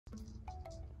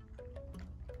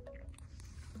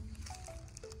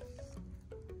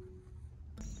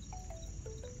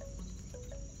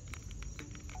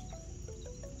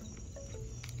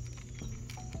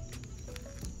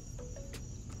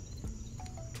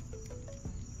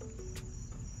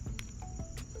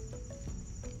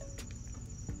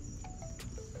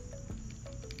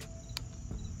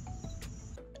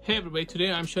Hey everybody,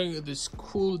 today I'm showing you this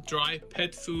cool dry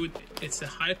pet food. It's a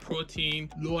high protein,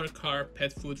 lower carb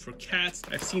pet food for cats.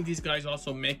 I've seen these guys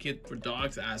also make it for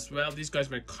dogs as well. These guys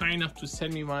were kind enough to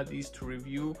send me one of these to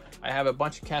review. I have a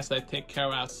bunch of cats that I take care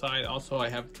of outside. Also, I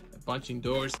have a bunch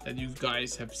indoors that you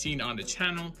guys have seen on the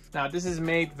channel. Now, this is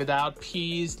made without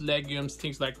peas, legumes,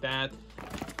 things like that.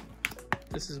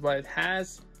 This is what it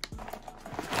has.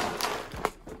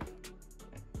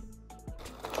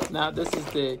 Now this is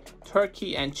the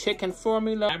turkey and chicken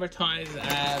formula, advertised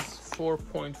as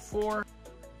 4.4.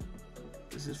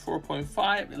 This is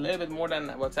 4.5, a little bit more than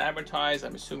what's advertised.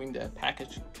 I'm assuming the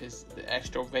package is the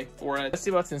extra weight for it. Let's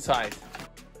see what's inside.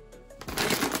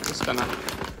 Just gonna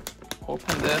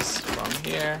open this from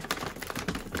here.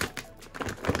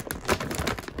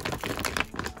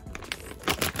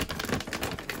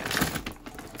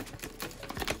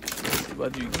 Let's see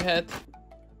what you get.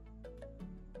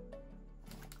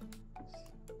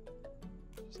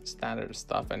 Standard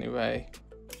stuff anyway.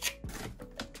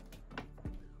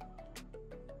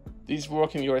 These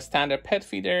work in your standard pet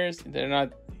feeders. They're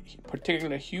not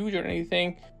particularly huge or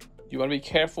anything. You want to be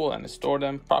careful and store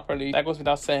them properly. That goes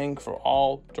without saying for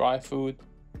all dry food.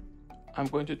 I'm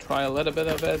going to try a little bit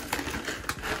of it.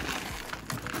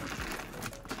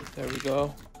 There we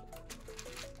go.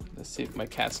 Let's see if my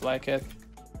cats like it.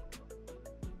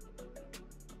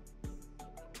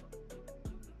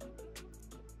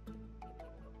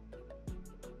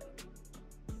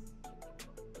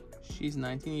 She's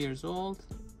 19 years old,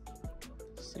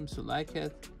 seems to like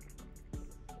it.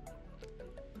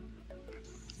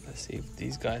 Let's see if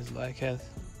these guys like it.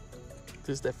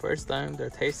 This is the first time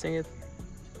they're tasting it.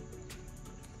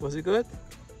 Was it good?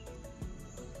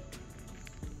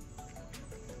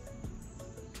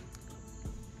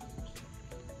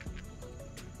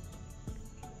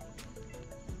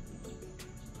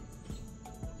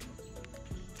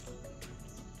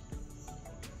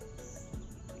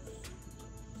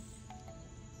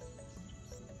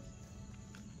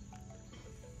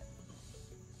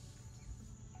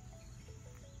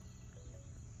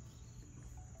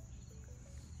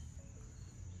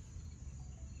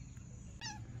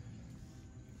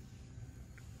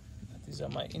 These are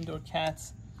my indoor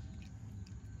cats.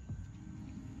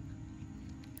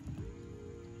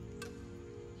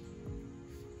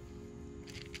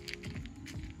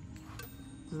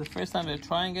 This is the first time they're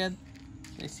trying it.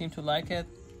 They seem to like it.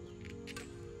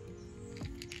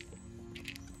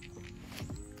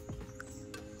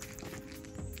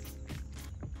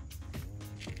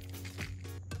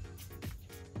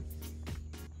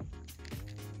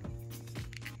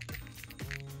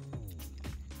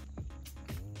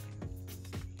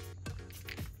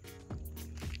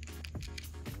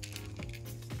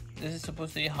 This is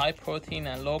supposed to be high protein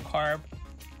and low carb.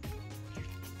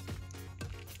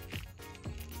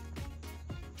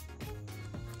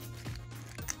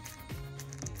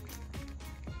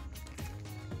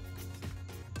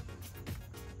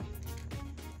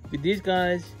 With these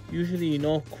guys, usually you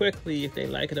know quickly if they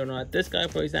like it or not. This guy,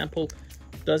 for example,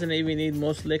 doesn't even eat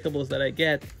most lickables that I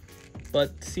get,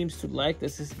 but seems to like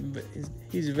this.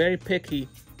 He's very picky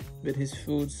with his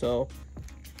food, so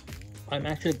I'm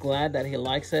actually glad that he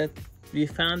likes it. We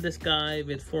found this guy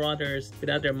with 4 others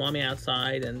without their mommy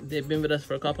outside, and they've been with us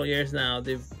for a couple of years now.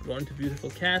 They've grown into beautiful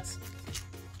cats.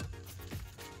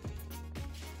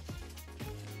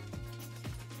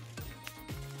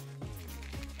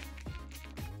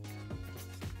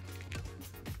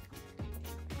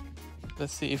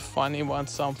 Let's see if Funny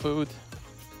wants some food.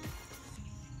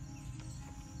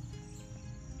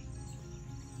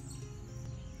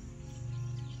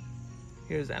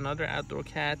 Here's another outdoor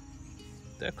cat.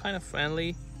 They're kind of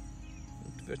friendly.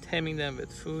 We're taming them with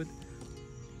food.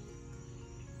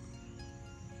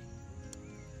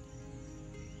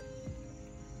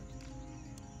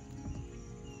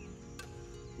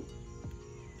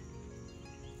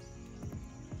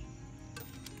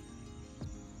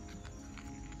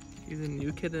 Here's a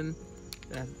new kitten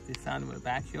that they found in my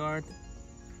backyard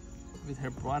with her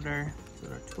brother. So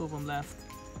there are 2 of them left.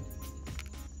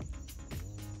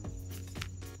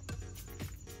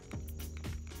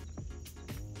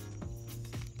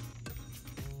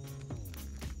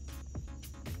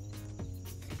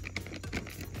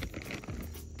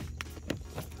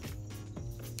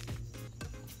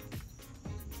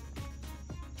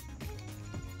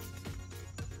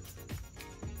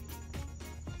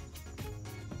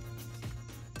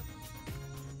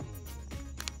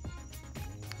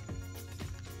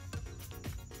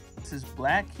 This is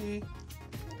Blacky,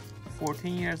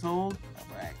 14 years old,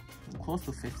 close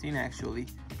to 15 actually,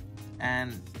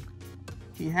 and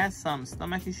he has some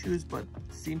stomach issues but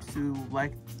seems to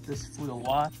like this food a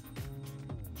lot.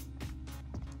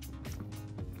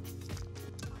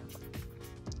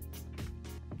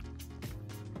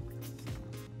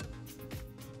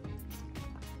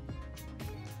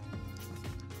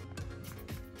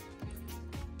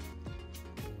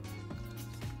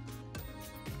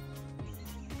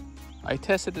 I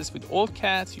tested this with old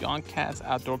cats, young cats,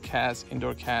 outdoor cats,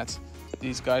 indoor cats.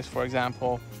 These guys, for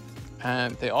example,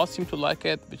 and they all seem to like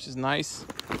it, which is nice.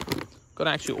 Gonna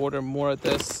actually order more of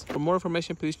this. For more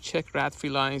information, please check Rat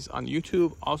Felines on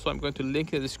YouTube. Also, I'm going to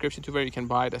link in the description to where you can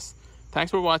buy this.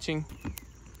 Thanks for watching.